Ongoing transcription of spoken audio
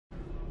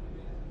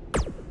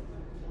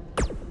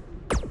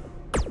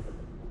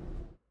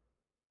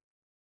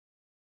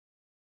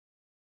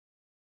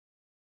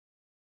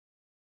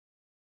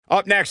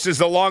Up next is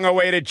the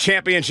long-awaited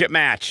championship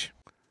match.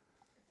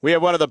 We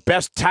have one of the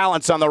best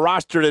talents on the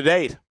roster to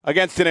date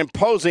against an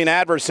imposing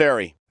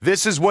adversary.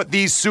 This is what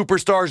these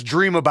superstars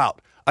dream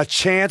about, a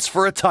chance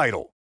for a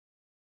title.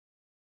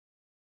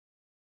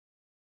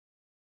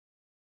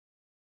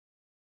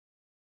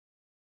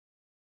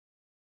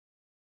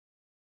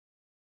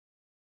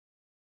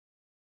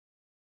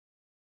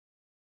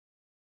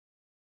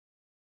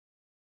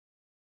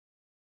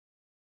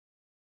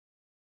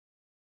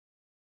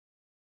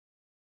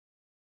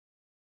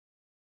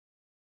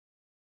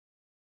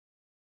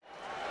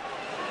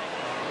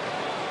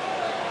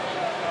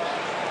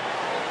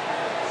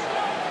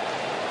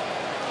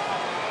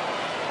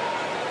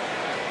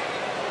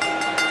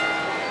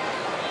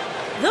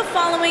 The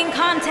following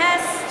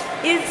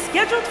contest is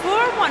scheduled for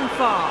one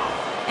fall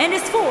and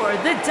is for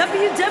the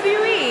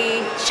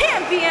WWE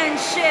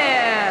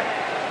Championship.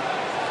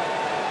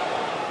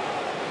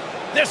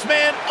 This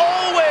man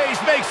always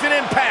makes an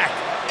impact.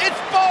 It's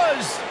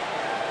Buzz.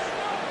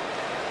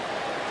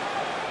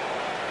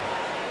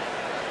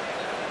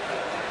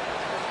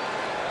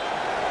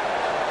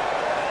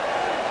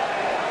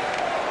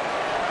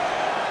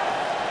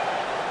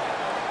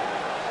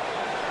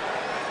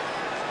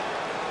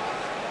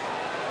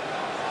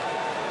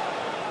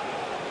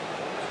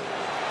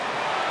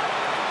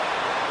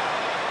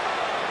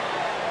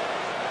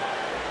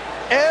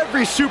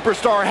 Every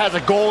superstar has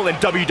a goal in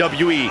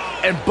WWE,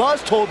 and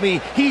Buzz told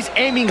me he's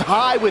aiming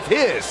high with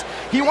his.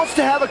 He wants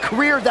to have a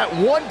career that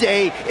one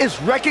day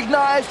is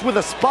recognized with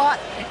a spot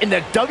in the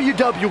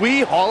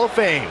WWE Hall of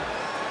Fame.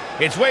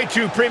 It's way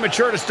too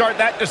premature to start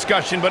that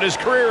discussion, but his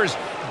career is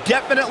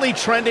definitely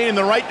trending in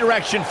the right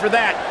direction for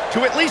that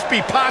to at least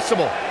be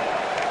possible.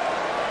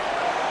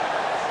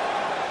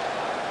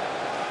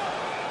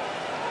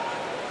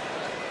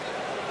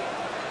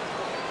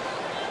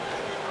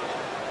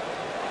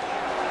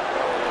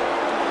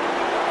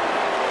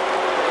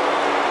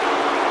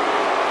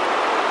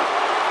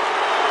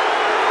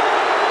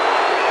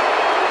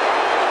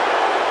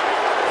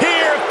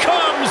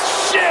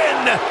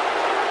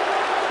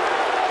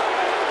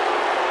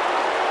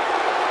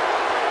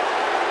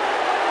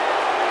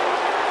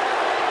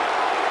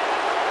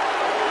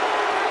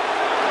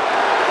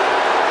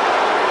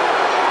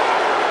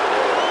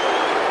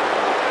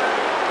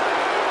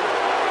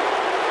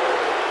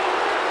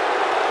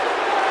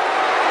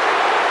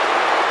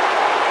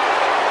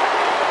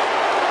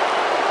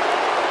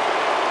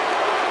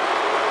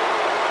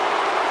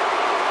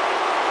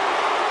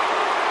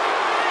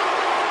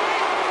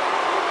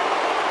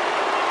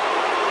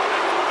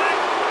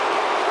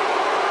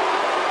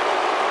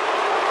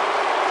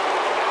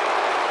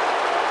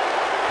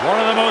 One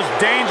of the most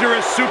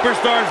dangerous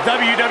superstars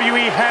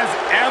WWE has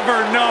ever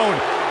known.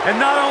 And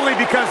not only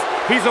because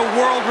he's a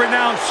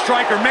world-renowned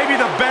striker, maybe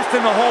the best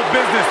in the whole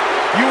business,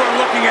 you are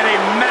looking at a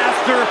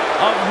master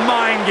of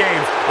mind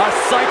games, a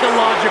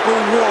psychological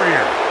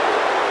warrior.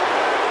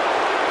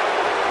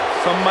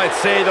 Some might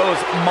say those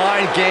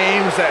mind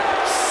games, that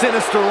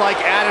sinister-like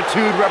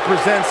attitude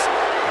represents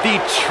the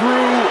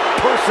true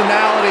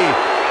personality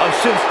of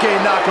Shinsuke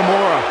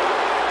Nakamura.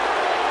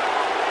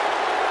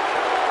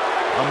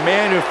 A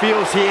man who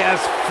feels he has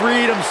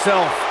freed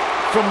himself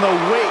from the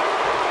weight.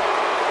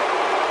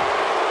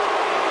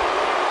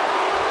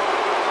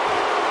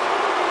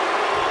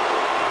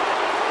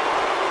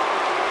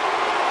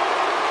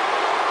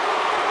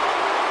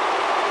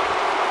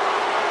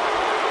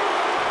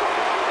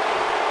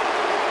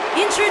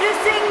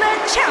 Introducing the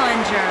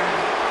challenger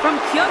from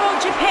Kyoto,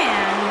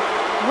 Japan,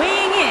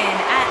 weighing in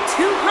at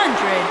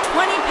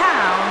 220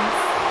 pounds,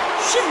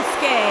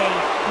 Shinsuke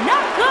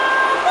Nakamura.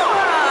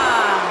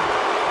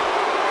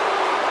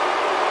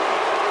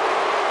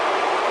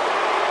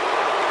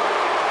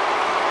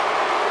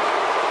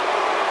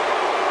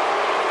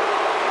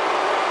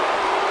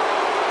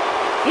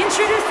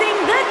 Introducing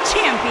the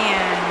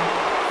champion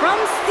from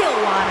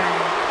Stillwater,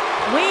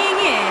 weighing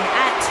in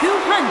at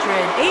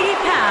 280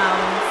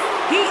 pounds,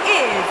 he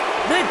is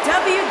the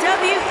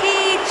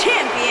WWE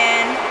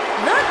Champion,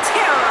 The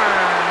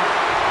Terror.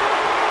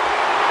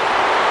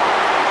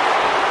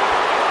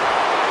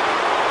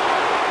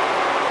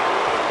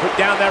 Put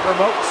down that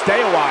remote and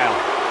stay a while.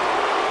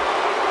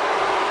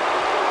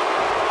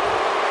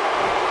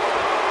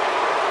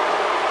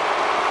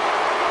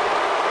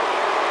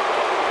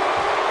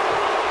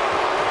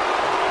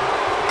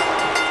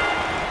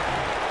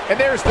 And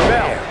there's the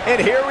bell.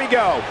 And here we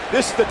go.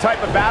 This is the type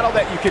of battle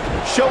that you can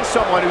show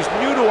someone who's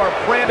new to our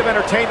brand of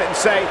entertainment and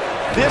say,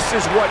 this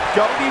is what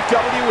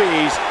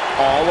WWE's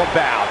all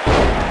about.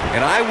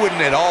 And I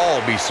wouldn't at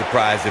all be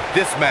surprised if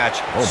this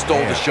match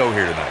stole the show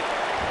here tonight.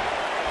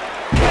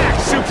 Back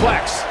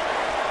suplex.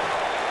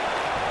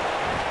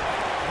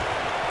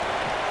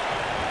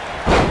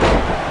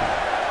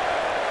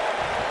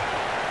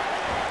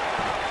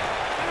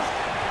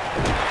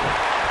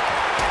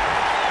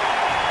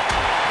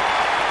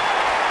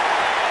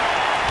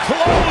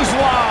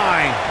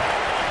 Clothesline.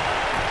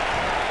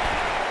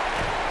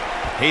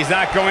 He's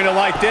not going to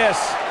like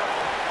this.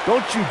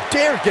 Don't you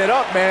dare get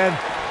up, man.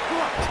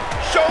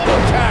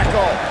 Shoulder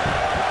tackle.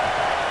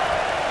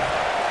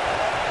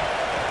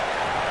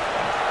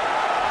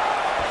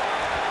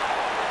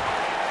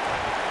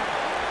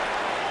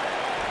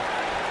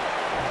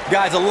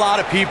 Guys, a lot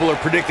of people are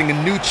predicting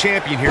a new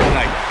champion here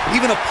tonight.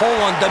 Even a poll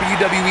on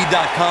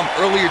WWE.com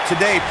earlier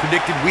today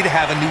predicted we'd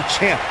have a new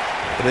champ.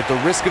 But at the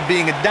risk of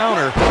being a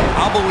downer,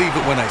 I'll believe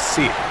it when I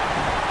see it.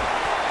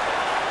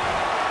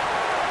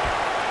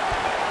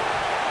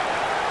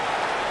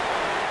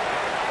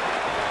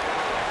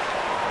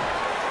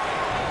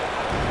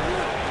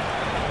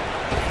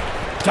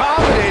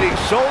 Dominating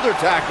shoulder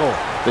tackle.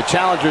 The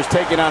challenger's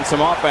taking on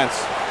some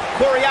offense.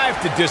 Corey, I have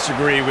to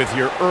disagree with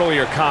your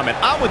earlier comment.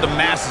 I'm with the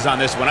masses on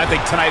this one. I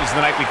think tonight is the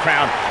night we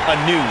crown a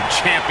new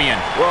champion.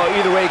 Well,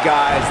 either way,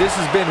 guys, this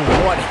has been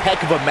one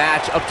heck of a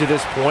match up to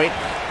this point,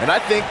 and I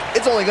think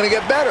it's only going to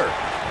get better.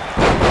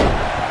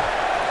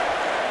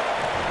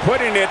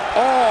 Putting it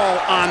all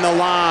on the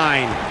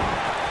line.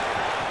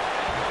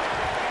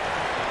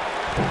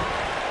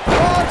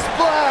 Frog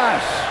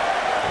splash!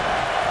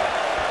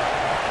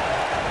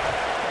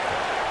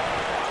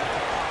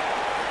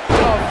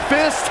 The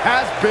fist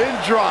has been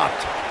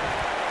dropped.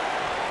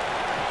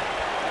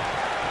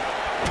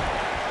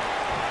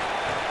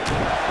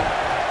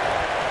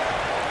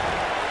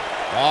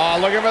 Oh,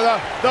 looking for the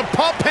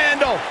pump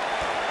handle.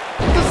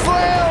 The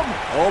slam!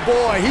 Oh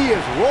boy, he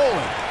is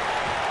rolling.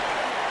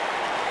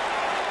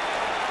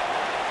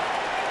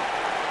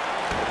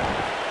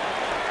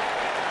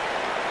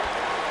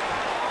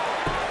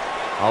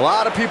 A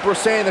lot of people are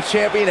saying the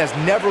champion has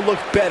never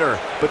looked better,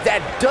 but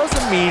that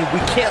doesn't mean we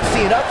can't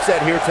see an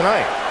upset here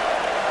tonight.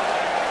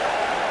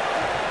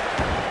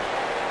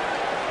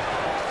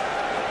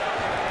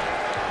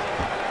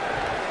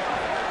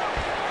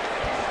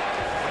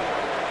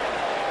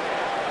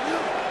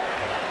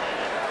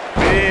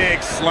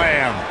 Big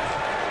slam.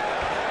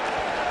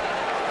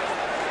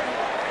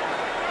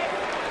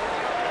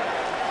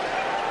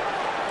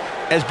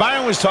 As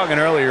Byron was talking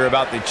earlier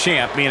about the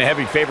champ being a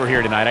heavy favorite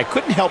here tonight, I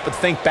couldn't help but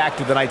think back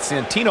to the night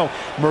Santino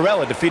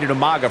Marella defeated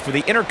Umaga for the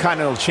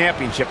Intercontinental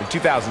Championship in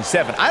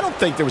 2007. I don't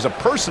think there was a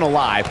person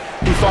alive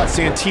who thought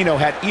Santino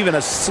had even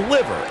a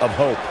sliver of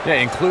hope.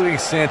 Yeah,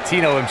 including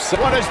Santino himself.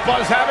 What is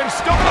Buzz having?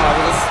 Stunner!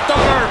 With a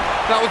stunner!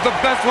 That was the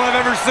best one I've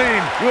ever seen.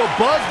 Will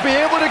Buzz be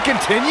able to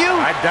continue?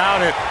 I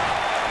doubt it.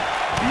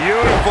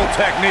 Beautiful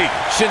technique.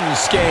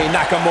 Shinsuke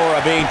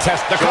Nakamura being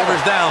tested. Shoulders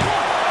down.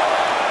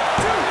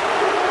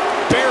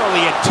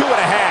 Barely at 2.5.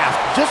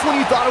 Just when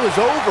you thought it was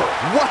over.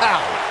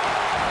 Wow.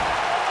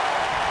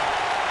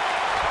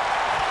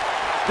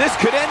 This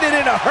could end it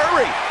in a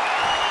hurry.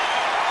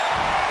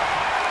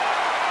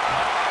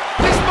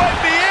 This might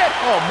be it.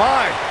 Oh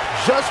my.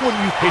 Just when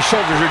you... His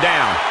shoulders are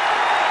down.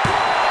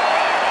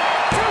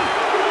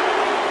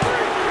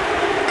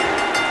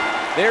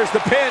 There's the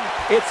pin.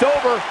 It's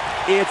over.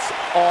 It's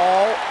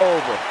all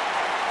over.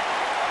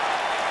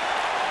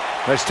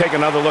 Let's take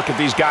another look at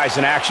these guys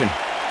in action.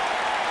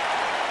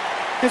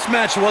 This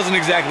match wasn't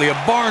exactly a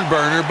barn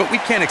burner, but we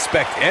can't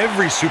expect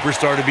every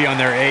superstar to be on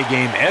their A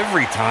game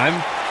every time,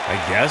 I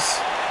guess.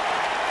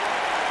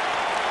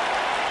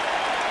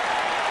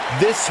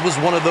 This was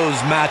one of those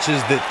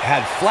matches that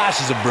had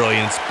flashes of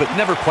brilliance, but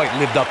never quite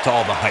lived up to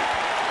all the hype.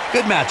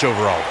 Good match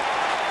overall.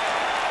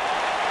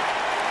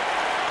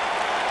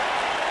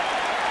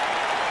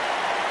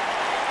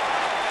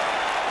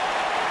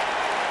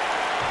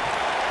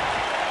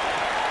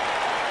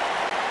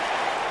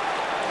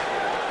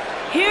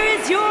 Here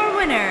is your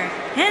winner,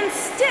 and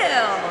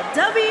still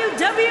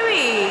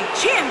WWE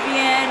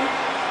Champion,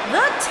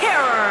 The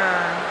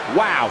Terror.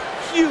 Wow,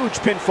 huge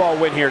pinfall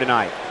win here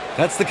tonight.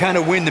 That's the kind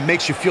of win that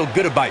makes you feel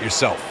good about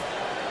yourself.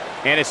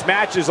 And it's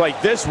matches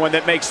like this one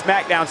that make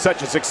SmackDown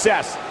such a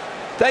success.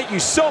 Thank you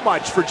so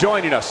much for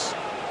joining us.